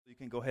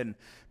can go ahead and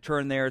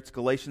turn there. It's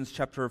Galatians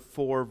chapter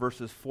 4,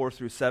 verses 4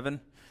 through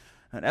 7.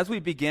 And as we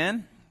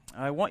begin,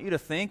 I want you to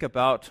think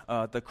about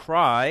the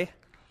cry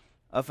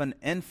of an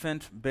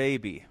infant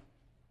baby.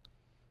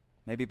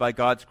 Maybe by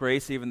God's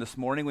grace, even this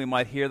morning, we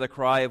might hear the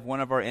cry of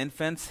one of our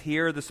infants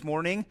here this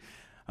morning.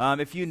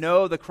 If you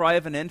know the cry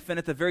of an infant,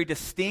 it's a very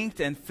distinct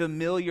and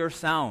familiar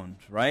sound,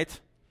 right?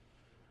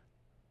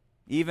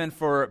 Even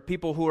for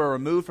people who are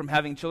removed from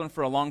having children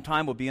for a long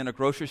time, will be in a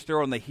grocery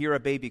store and they hear a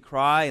baby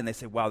cry and they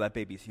say, wow, that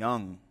baby's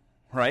young,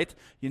 right?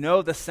 You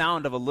know the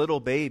sound of a little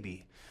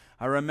baby.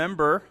 I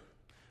remember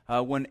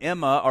when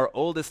Emma, our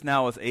oldest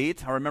now is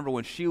 8, I remember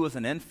when she was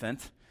an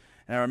infant,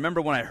 and I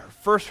remember when I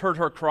first heard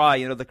her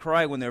cry, the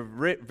cry when they're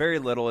very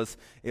little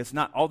is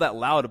not all that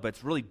loud, but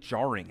it's really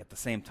jarring at the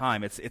same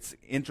time. It's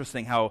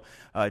interesting how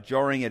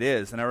jarring it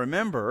is. And I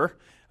remember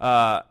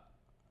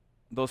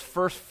those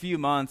first few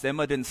months,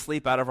 Emma didn't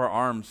sleep out of our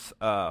arms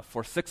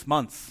for 6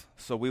 months,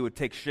 so we would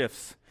take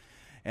shifts.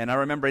 And I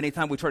remember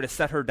anytime we tried to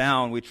set her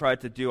down, we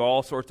tried to do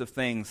all sorts of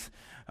things,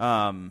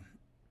 and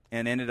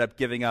ended up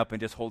giving up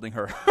and just holding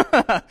her.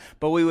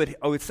 But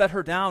I would set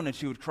her down, and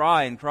she would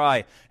cry and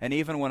cry. And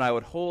even when I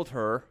would hold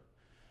her,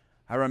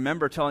 I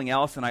remember telling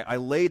Allison, I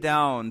lay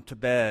down to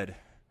bed,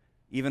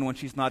 even when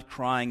she's not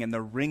crying, and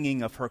the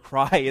ringing of her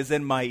cry is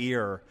in my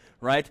ear,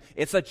 right?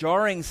 It's a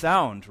jarring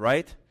sound,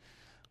 right?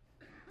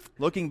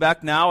 Looking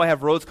back now, I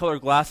have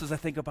rose-colored glasses. I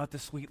think about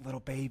this sweet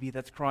little baby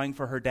that's crying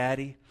for her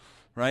daddy,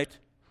 right?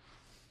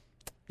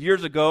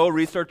 Years ago,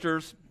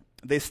 researchers,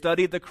 they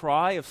studied the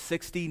cry of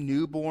 60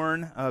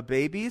 newborn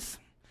babies,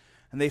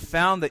 and they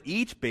found that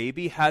each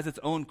baby has its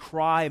own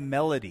cry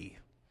melody,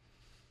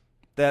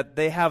 that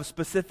they have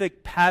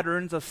specific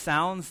patterns of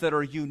sounds that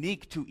are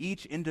unique to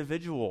each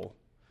individual.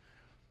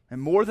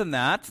 And more than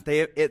that,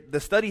 the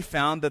study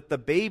found that the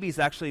babies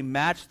actually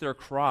match their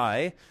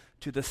cry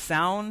to the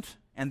sound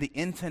and the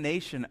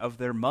intonation of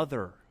their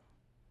mother.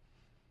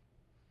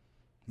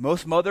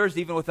 Most mothers,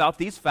 even without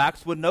these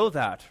facts, would know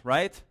that,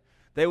 right?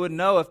 They would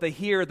know if they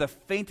hear the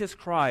faintest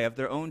cry of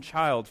their own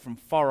child from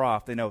far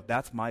off, they know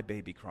that's my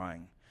baby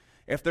crying.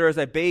 If there is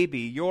a baby,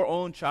 your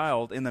own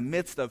child, in the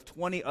midst of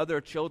 20 other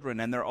children,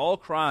 and they're all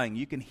crying,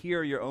 you can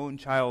hear your own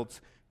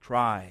child's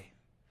cry.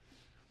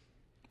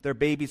 Their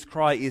baby's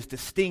cry is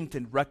distinct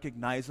and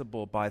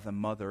recognizable by the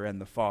mother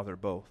and the father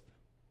both.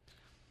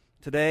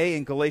 Today,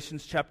 in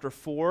Galatians chapter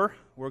 4,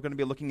 we're going to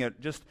be looking at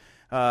just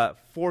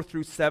 4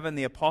 through 7.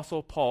 The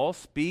Apostle Paul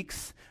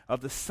speaks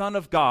of the Son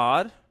of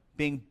God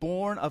being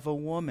born of a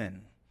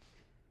woman,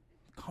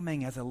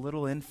 coming as a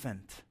little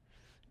infant.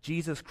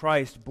 Jesus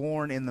Christ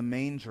born in the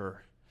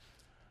manger.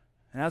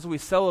 And as we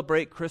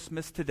celebrate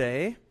Christmas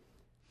today,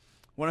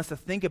 I want us to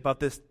think about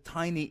this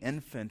tiny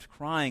infant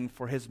crying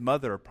for his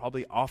mother,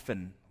 probably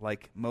often,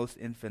 like most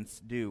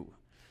infants do.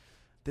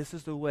 This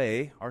is the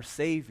way our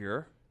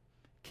Savior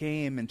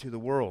came into the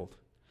world.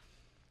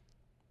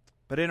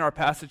 But in our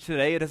passage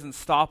today, it doesn't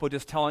stop with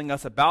just telling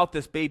us about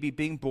this baby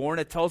being born.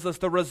 It tells us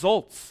the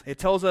results. It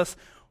tells us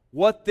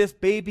what this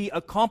baby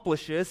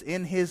accomplishes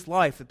in his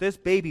life. That this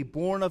baby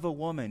born of a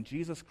woman,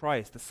 Jesus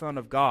Christ, the Son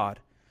of God,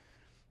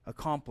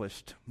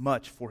 accomplished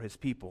much for his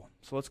people.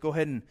 So let's go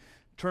ahead and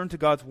turn to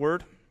God's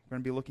Word. We're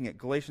going to be looking at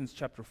Galatians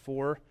chapter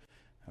 4,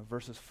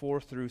 verses 4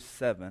 through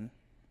 7.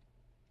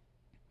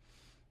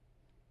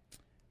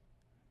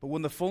 But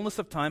when the fullness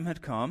of time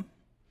had come,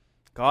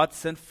 God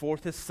sent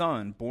forth his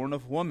Son, born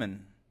of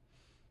woman,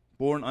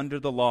 born under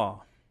the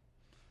law,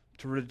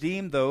 to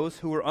redeem those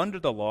who were under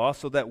the law,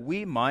 so that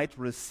we might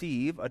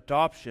receive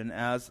adoption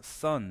as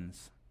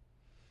sons.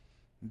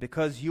 And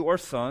because you are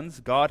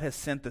sons, God has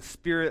sent the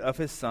Spirit of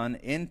his Son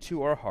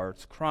into our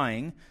hearts,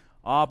 crying,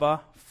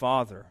 Abba,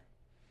 Father.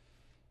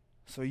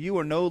 So you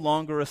are no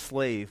longer a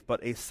slave,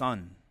 but a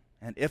son,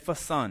 and if a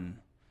son,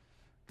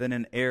 then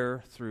an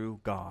heir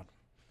through God.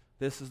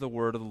 This is the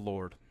word of the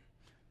Lord.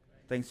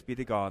 Thanks be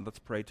to God. Let's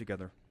pray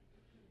together.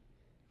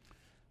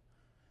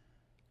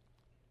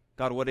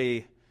 God, what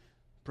a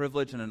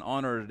privilege and an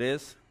honor it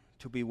is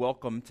to be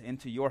welcomed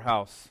into your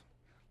house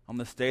on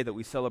this day that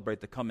we celebrate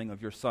the coming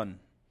of your Son.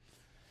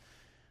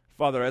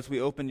 Father, as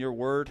we open your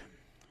word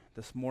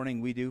this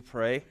morning, we do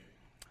pray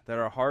that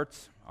our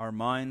hearts, our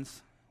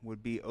minds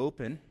would be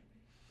open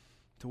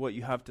to what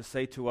you have to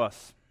say to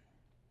us,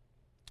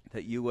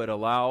 that you would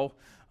allow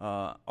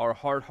our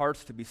hard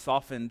hearts to be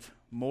softened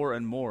more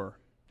and more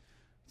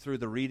through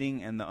the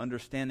reading and the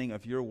understanding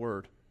of your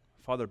word.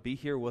 Father, be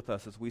here with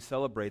us as we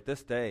celebrate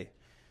this day,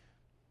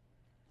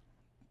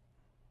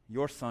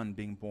 your Son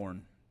being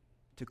born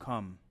to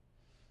come,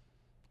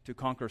 to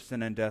conquer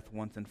sin and death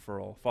once and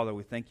for all. Father,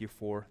 we thank you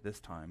for this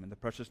time. In the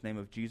precious name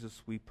of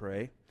Jesus we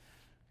pray.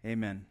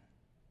 Amen.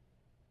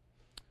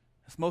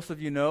 As most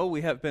of you know,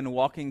 we have been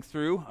walking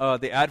through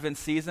the Advent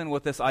season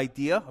with this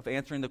idea of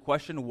answering the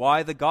question,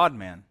 why the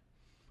God-man?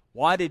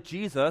 Why did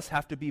Jesus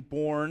have to be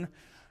born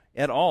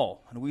at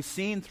all? And we've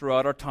seen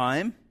throughout our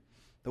time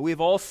that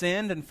we've all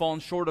sinned and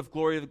fallen short of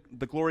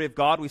the glory of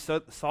God. We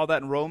saw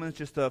that in Romans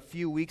just a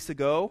few weeks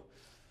ago.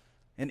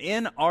 And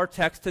in our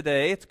text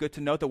today, it's good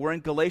to note that we're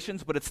in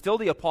Galatians, but it's still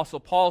the Apostle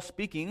Paul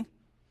speaking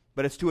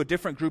but it's to a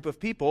different group of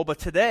people. But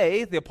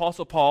today, the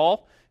Apostle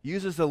Paul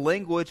uses the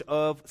language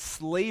of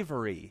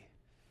slavery.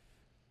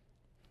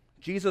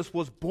 Jesus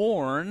was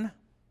born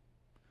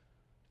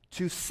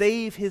to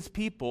save his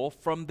people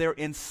from their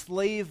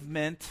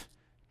enslavement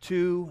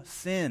to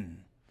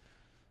sin.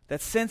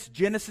 That since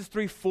Genesis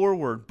 3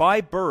 forward, by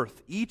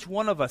birth, each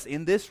one of us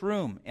in this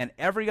room and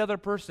every other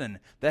person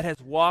that has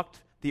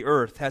walked the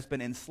earth has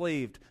been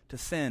enslaved to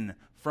sin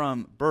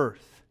from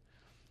birth.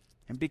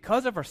 And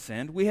because of our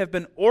sin, we have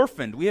been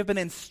orphaned, we have been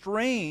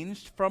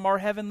estranged from our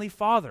Heavenly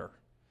Father.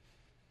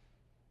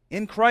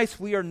 In Christ,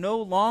 we are no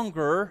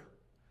longer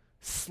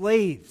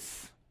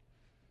slaves,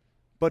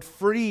 but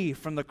free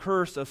from the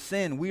curse of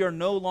sin. We are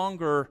no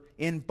longer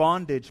in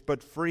bondage,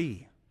 but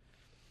free.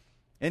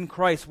 In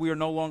Christ, we are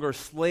no longer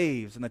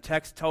slaves, and the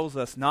text tells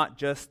us not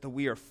just that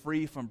we are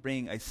free from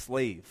being a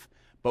slave,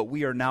 but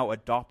we are now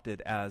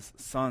adopted as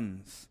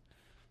sons.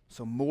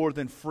 So more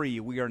than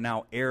free, we are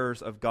now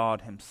heirs of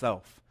God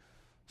himself.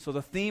 So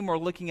the theme we're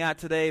looking at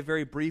today,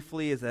 very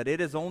briefly, is that it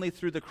is only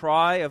through the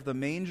cry of the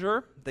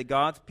manger that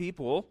God's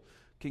people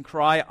can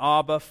cry,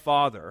 Abba,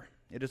 Father.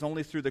 It is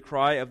only through the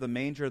cry of the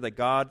manger that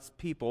God's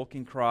people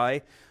can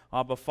cry,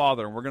 Abba,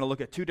 Father. And we're going to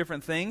look at two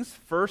different things.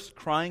 First,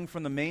 crying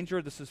from the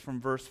manger. This is from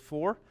verse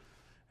 4.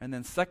 And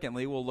then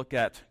secondly, we'll look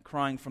at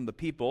crying from the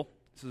people.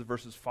 This is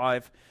verses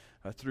 5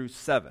 through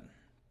 7.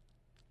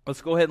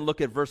 Let's go ahead and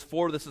look at verse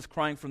 4. This is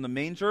crying from the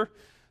manger.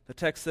 The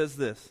text says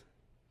this: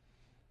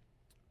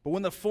 But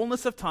when the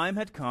fullness of time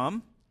had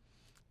come,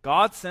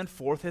 God sent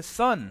forth his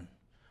Son,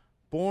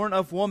 born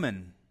of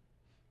woman,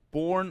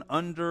 born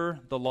under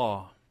the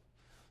law.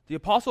 The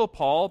Apostle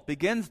Paul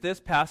begins this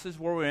passage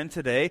where we're in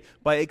today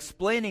by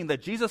explaining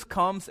that Jesus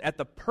comes at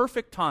the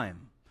perfect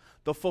time,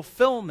 the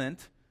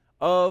fulfillment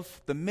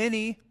of the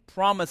many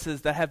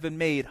promises that have been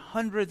made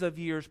hundreds of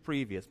years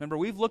previous. Remember,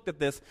 we've looked at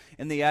this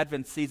in the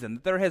Advent season,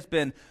 that there has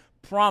been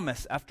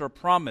promise after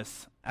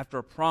promise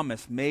after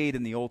promise made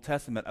in the Old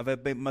Testament of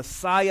a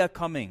Messiah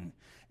coming.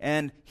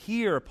 And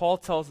here, Paul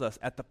tells us,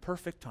 at the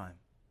perfect time,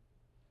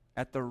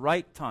 at the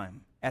right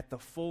time, at the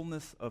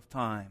fullness of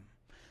time,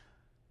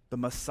 the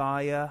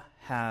Messiah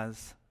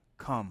has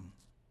come.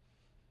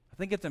 I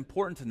think it's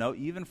important to note,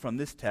 even from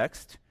this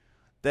text,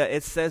 that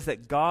it says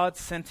that God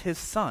sent his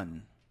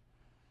Son,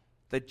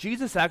 that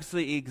Jesus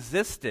actually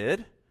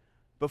existed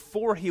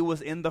before he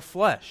was in the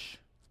flesh,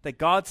 that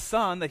God's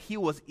Son, that he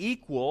was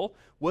equal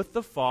with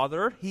the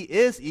Father, he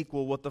is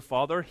equal with the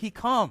Father, he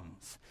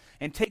comes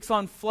and takes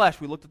on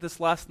flesh. We looked at this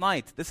last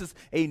night. This is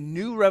a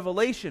new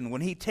revelation.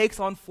 When he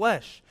takes on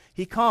flesh,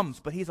 he comes,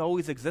 but he's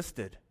always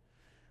existed.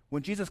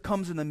 When Jesus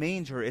comes in the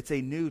manger, it's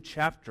a new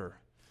chapter.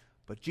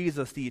 But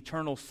Jesus, the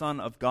eternal Son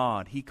of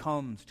God, he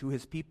comes to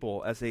his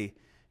people as a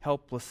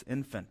helpless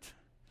infant.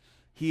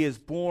 He is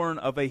born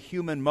of a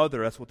human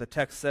mother. That's what the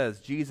text says.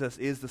 Jesus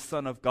is the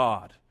Son of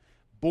God,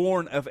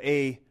 born of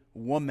a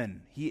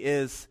woman. He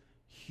is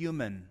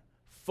human,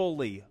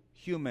 fully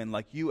human,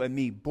 like you and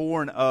me,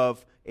 born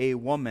of a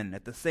woman.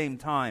 At the same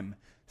time,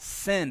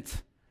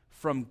 sent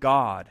from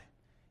God,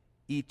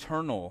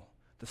 eternal.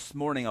 This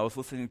morning I was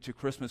listening to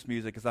Christmas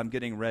music as I'm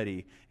getting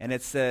ready, and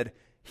it said,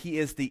 he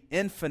is the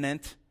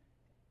infinite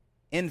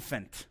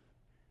infant.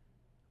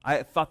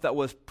 I thought that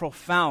was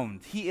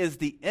profound. He is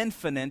the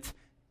infinite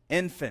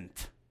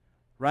infant,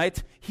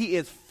 right? He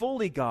is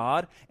fully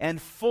God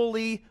and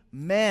fully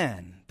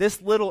man.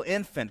 This little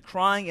infant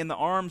crying in the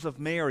arms of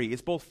Mary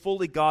is both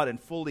fully God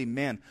and fully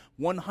man.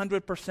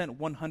 100%,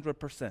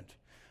 100%.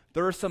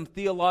 There are some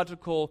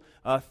theological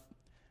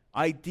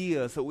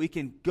ideas that we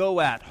can go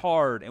at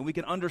hard, and we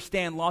can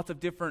understand lots of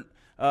different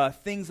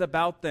things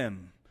about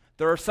them.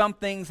 There are some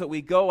things that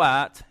we go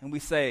at and we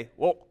say,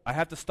 well, I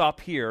have to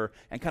stop here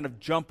and kind of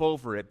jump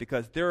over it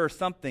because there is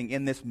something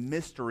in this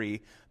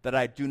mystery that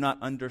I do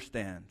not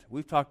understand.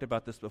 We've talked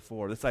about this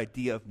before, this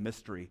idea of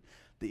mystery.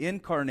 The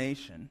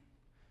incarnation,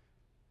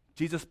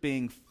 Jesus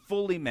being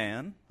fully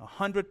man,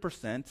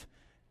 100%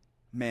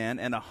 man,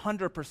 and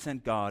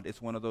 100% God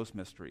is one of those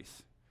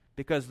mysteries.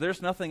 Because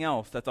there's nothing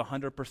else that's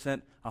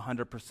 100%,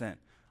 100%.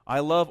 I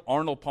love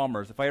Arnold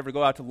Palmer's. If I ever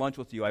go out to lunch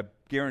with you, I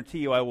guarantee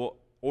you I will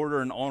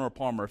order an Arnold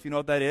Palmer. If you know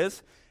what that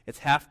is, it's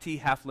half tea,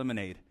 half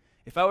lemonade.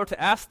 If I were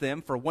to ask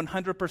them for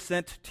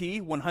 100%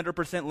 tea,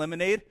 100%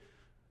 lemonade,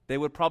 they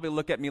would probably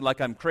look at me like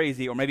I'm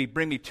crazy or maybe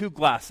bring me 2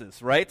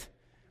 glasses, right?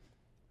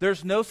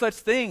 There's no such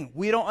thing.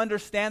 We don't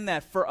understand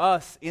that for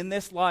us in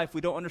this life.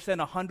 We don't understand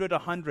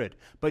 100,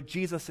 but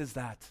Jesus is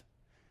that.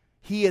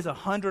 He is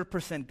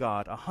 100%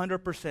 God,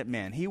 100%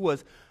 man. He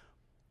was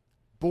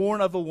born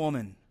of a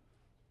woman,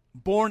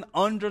 born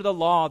under the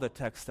law, the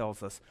text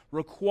tells us,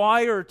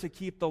 required to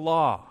keep the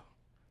law,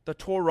 the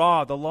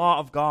Torah, the law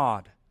of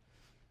God.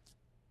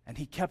 And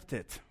he kept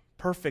it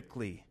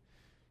perfectly.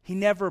 He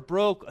never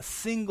broke a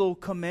single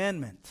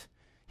commandment.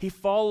 He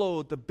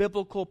followed the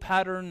biblical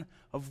pattern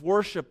of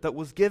worship that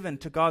was given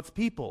to God's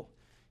people.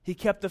 He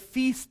kept the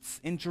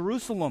feasts in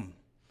Jerusalem.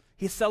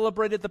 He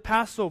celebrated the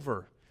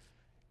Passover.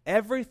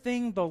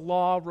 Everything the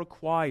law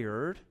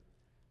required,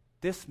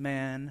 this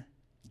man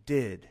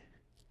did.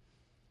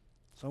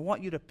 So I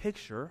want you to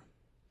picture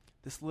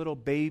This little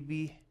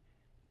baby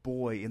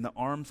boy in the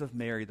arms of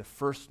Mary the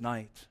first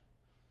night.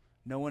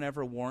 No one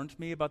ever warned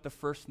me about the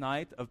first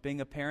night of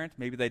being a parent.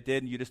 Maybe they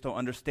did and you just don't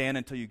understand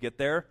until you get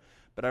there.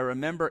 But I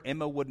remember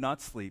Emma would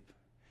not sleep.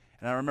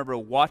 And I remember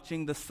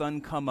watching the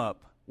sun come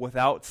up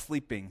without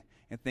sleeping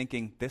and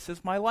thinking, this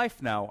is my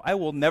life now. I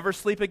will never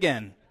sleep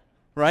again.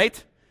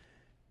 Right?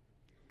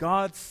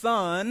 God's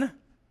Son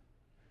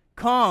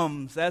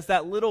comes as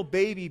that little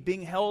baby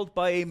being held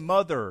by a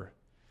mother.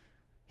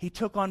 He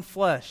took on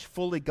flesh,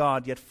 fully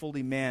God, yet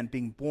fully man,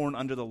 being born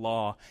under the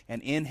law,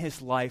 and in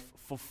his life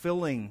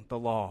fulfilling the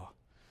law.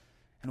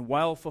 And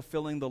while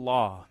fulfilling the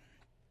law,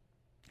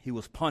 he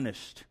was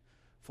punished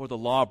for the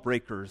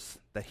lawbreakers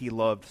that he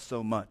loved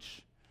so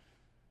much.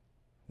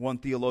 One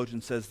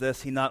theologian says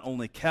this: he not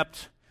only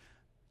kept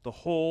the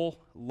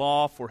whole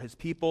law for his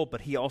people,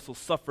 but he also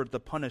suffered the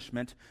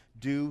punishment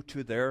due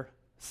to their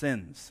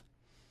sins.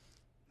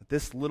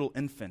 This little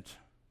infant,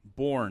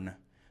 born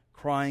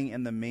crying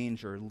in the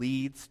manger,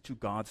 leads to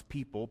God's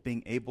people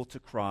being able to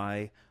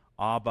cry,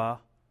 Abba,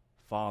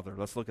 Father.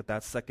 Let's look at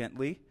that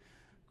secondly.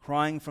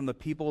 Crying from the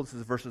people, this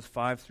is verses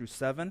 5 through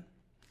 7.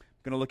 I'm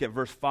going to look at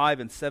verse 5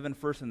 and 7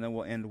 first, and then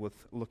we'll end with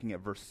looking at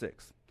verse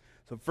 6.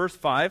 So verse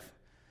 5,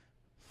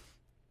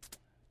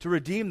 to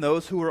redeem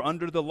those who are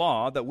under the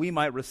law, that we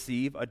might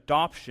receive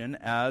adoption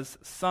as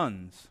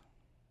sons.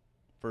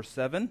 Verse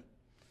 7,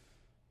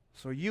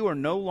 so you are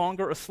no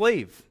longer a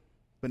slave,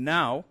 but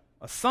now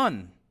a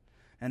son.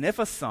 And if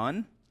a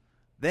son,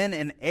 then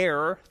an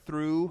heir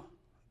through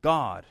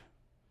God.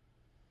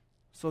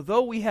 So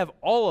though we have,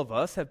 all of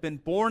us have been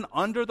born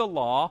under the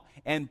law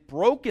and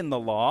broken the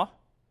law,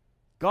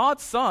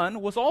 God's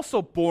Son was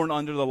also born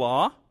under the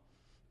law,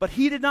 but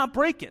he did not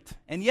break it.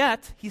 And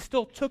yet, he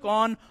still took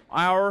on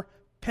our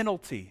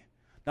penalty.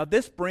 Now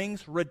this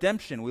brings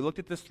redemption. We looked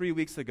at this 3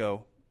 weeks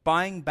ago.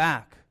 Buying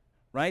back,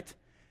 right?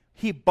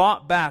 He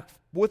bought back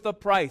with the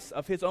price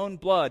of his own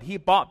blood. He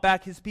bought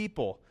back his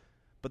people.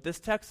 But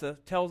this text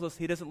tells us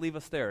he doesn't leave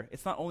us there.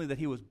 It's not only that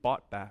he was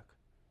bought back,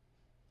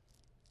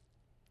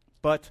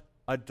 but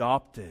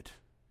adopted.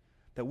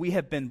 That we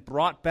have been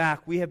brought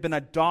back. We have been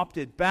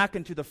adopted back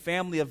into the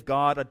family of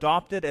God,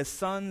 adopted as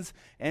sons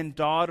and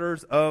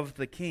daughters of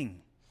the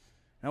King.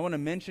 And I want to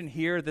mention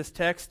here, this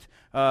text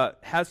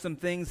has some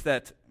things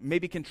that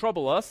maybe can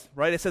trouble us,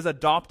 right? It says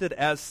adopted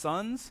as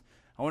sons.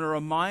 I want to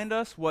remind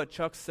us what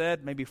Chuck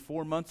said maybe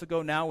 4 months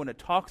ago now when it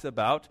talks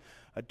about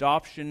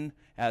adoption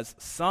as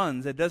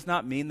sons. It does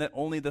not mean that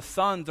only the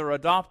sons are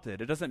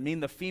adopted. It doesn't mean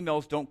the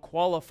females don't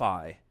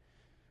qualify.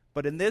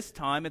 But in this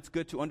time, it's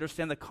good to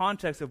understand the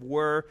context of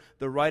where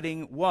the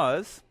writing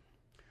was.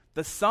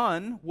 The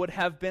son would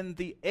have been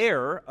the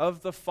heir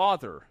of the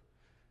father.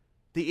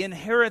 The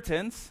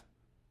inheritance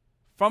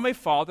from a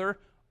father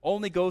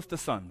only goes to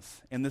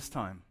sons in this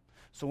time.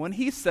 So when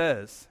he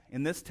says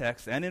in this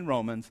text and in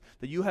Romans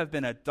that you have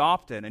been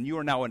adopted and you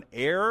are now an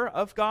heir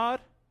of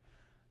God,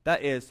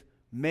 that is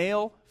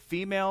male,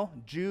 female,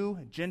 Jew,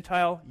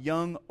 Gentile,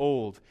 young,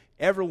 old.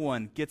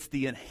 Everyone gets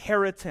the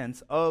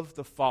inheritance of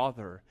the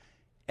Father.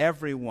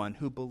 Everyone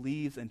who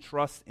believes and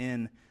trusts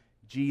in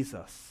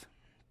Jesus.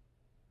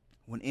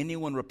 When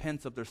anyone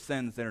repents of their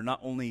sins, they are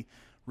not only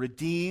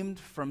redeemed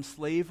from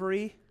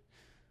slavery,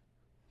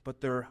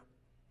 but they're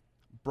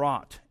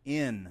brought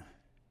in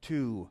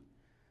to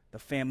the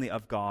family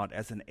of God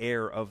as an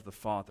heir of the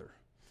Father.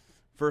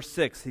 Verse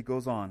 6, he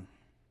goes on.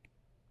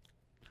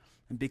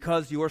 And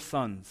because you are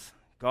sons,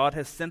 God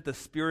has sent the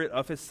Spirit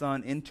of his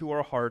Son into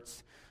our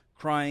hearts,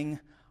 crying,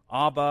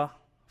 Abba,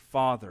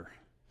 Father.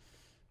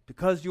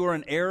 Because you are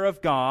an heir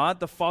of God,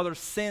 the Father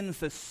sends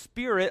the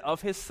Spirit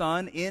of his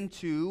Son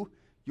into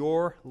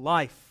your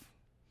life.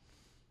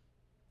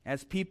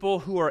 As people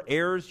who are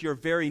heirs, your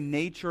very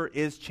nature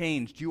is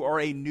changed. You are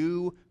a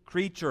new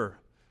creature.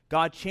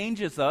 God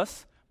changes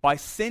us by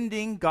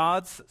sending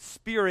God's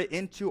Spirit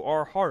into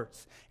our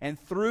hearts. And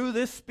through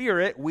this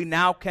Spirit, we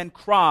now can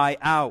cry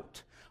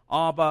out,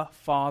 Abba,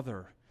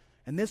 Father.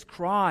 And this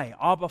cry,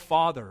 Abba,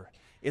 Father,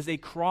 is a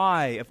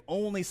cry of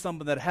only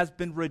someone that has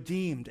been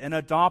redeemed and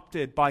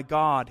adopted by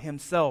God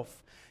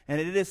himself. And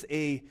it is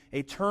a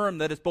term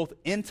that is both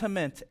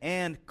intimate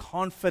and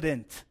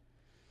confident.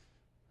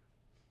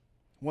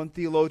 One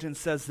theologian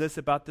says this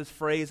about this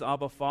phrase,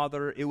 Abba,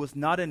 Father: it was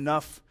not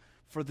enough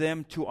for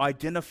them to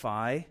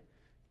identify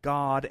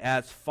God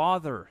as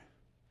Father.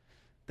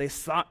 They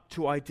sought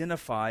to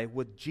identify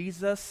with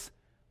Jesus'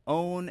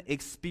 own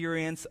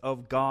experience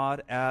of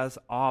God as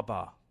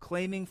Abba,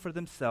 claiming for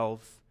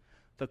themselves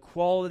the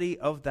quality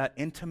of that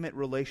intimate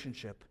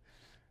relationship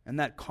and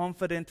that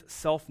confident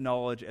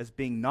self-knowledge as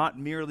being not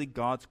merely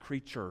God's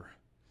creature,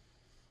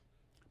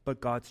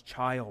 but God's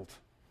child,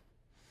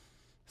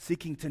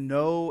 seeking to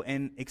know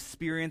and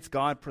experience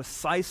God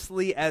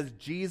precisely as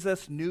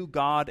Jesus knew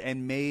God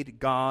and made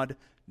God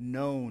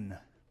known.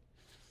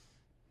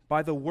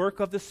 By the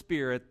work of the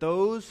Spirit,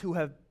 those who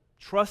have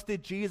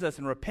trusted Jesus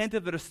and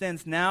repented of their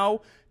sins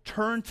now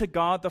turn to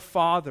God the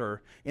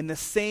Father in the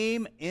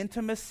same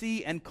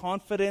intimacy and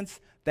confidence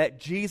that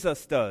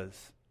Jesus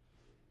does.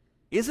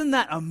 Isn't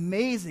that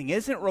amazing?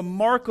 Isn't it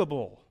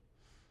remarkable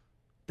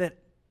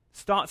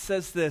Stott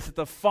says this, that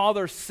the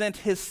Father sent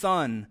his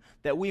Son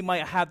that we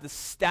might have the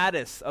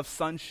status of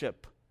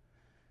sonship.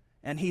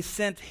 And he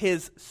sent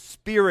his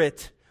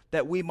Spirit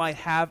that we might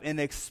have an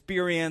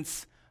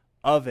experience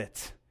of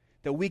it.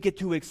 That we get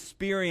to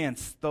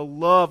experience the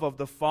love of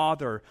the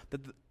Father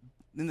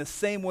in the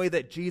same way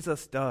that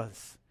Jesus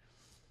does.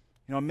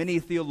 You know, many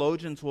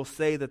theologians will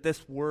say that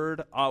this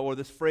word or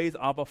this phrase,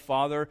 Abba,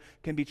 Father,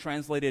 can be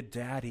translated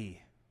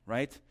daddy,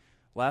 right?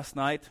 Last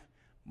night,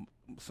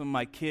 some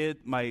of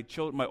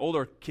my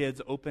older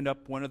kids opened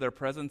up one of their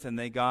presents and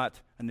they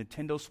got a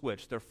Nintendo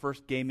Switch, their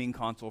first gaming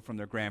console from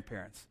their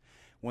grandparents.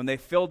 When they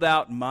filled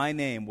out my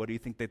name, what do you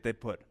think that they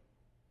put?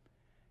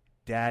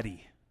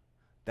 Daddy.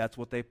 That's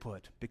what they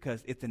put,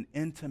 because it's an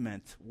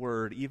intimate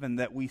word, even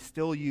that we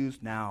still use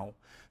now.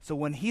 So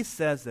when he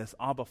says this,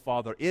 Abba,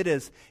 Father, it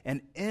is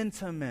an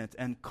intimate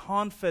and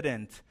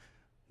confident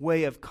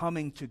way of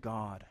coming to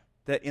God.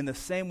 That in the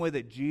same way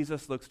that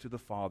Jesus looks to the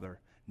Father,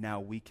 now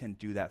we can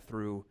do that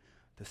through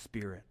the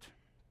Spirit.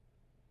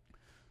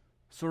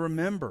 So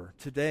remember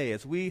today,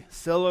 as we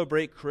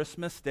celebrate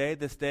Christmas Day,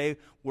 this day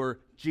where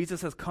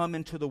Jesus has come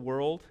into the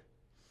world,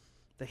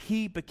 that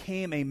he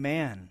became a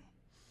man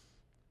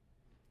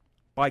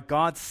by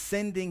God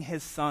sending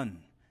his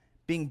Son,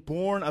 being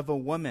born of a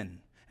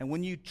woman. And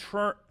when you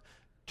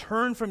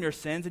turn from your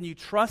sins and you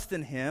trust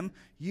in him,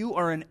 you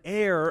are an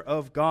heir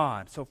of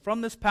God. So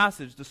from this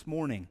passage this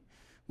morning,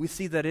 we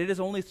see that it is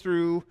only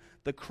through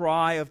the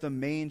cry of the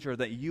manger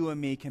that you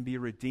and me can be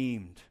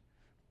redeemed,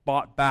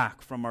 bought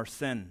back from our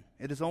sin.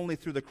 It is only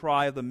through the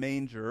cry of the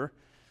manger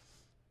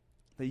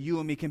that you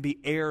and me can be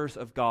heirs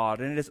of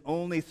God. And it is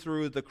only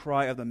through the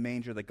cry of the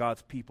manger that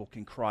God's people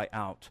can cry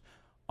out,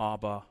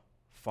 Abba,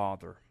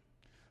 Father.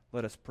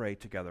 Let us pray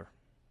together.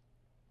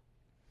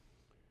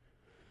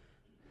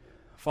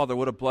 Father,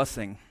 what a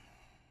blessing,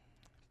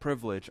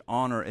 privilege,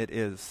 honor it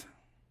is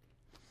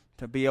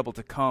to be able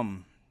to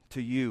come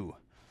to you,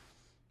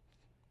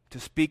 to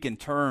speak in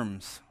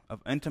terms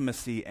of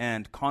intimacy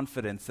and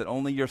confidence that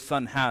only your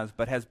Son has,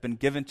 but has been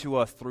given to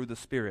us through the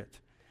Spirit.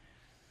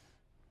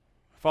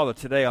 Father,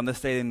 today, on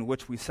this day in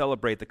which we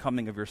celebrate the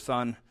coming of your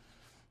Son,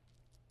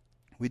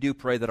 we do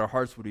pray that our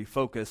hearts would be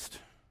focused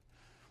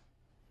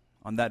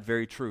on that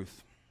very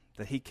truth,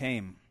 that he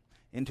came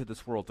into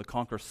this world to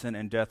conquer sin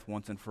and death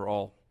once and for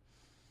all.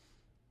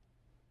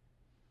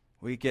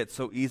 We get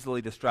so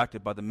easily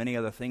distracted by the many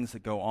other things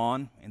that go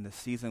on in this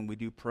season. We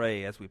do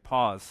pray as we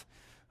pause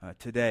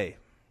today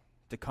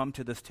to come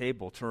to this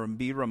table, to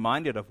be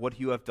reminded of what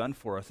you have done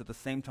for us, at the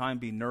same time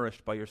be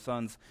nourished by your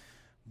Son's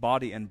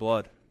body and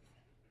blood.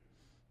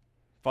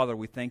 Father,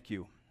 we thank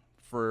you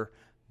for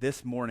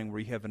this morning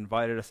where you have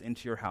invited us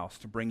into your house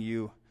to bring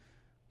you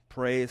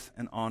praise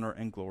and honor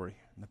and glory.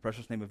 In the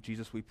precious name of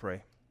Jesus we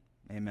pray.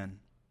 Amen.